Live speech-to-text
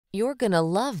You're gonna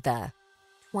love the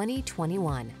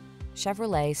 2021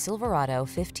 Chevrolet Silverado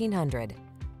 1500.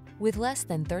 With less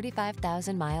than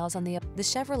 35,000 miles on the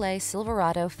Chevrolet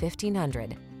Silverado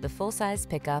 1500, the full-size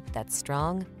pickup that's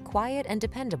strong, quiet, and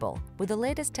dependable with the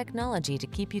latest technology to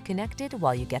keep you connected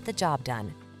while you get the job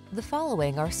done. The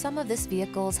following are some of this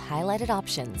vehicle's highlighted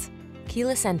options: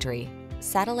 keyless entry,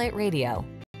 satellite radio,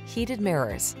 heated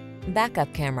mirrors,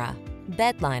 backup camera,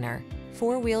 bed liner,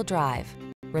 four-wheel drive,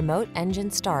 remote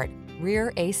engine start,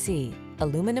 rear AC,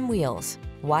 aluminum wheels,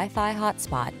 Wi-Fi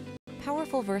hotspot.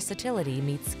 Powerful versatility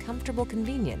meets comfortable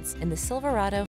convenience in the Silverado